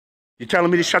You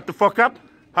telling me to shut the fuck up?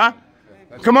 Huh?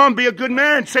 Come on, be a good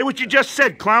man. Say what you just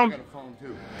said, clown.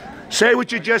 Say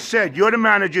what you just said. You're the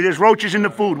manager. There's roaches in the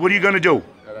food. What are you going to do?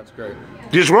 Yeah, that's great.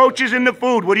 There's roaches in the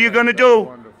food. What are you going to do?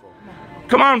 Wonderful.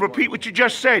 Come on, repeat what you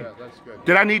just said. Yeah, that's good.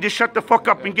 Did I need to shut the fuck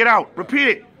up and get out? Repeat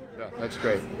it. Yeah, that's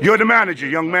great. You're the manager,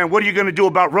 young man. What are you going to do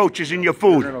about roaches in your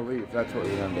food? You're going to leave. That's what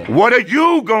you're going to do. What are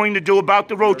you going to do about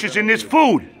the roaches in this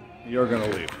food? You're going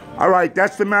to leave. All right,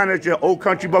 that's the manager, Old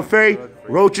Country Buffet.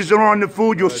 Roaches are on the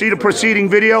food. You'll see the preceding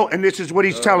video, and this is what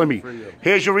he's telling me.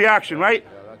 Here's your reaction, right?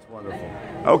 Yeah, that's wonderful.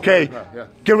 Okay.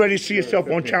 Get ready to see yourself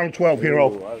on Channel 12,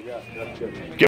 hero.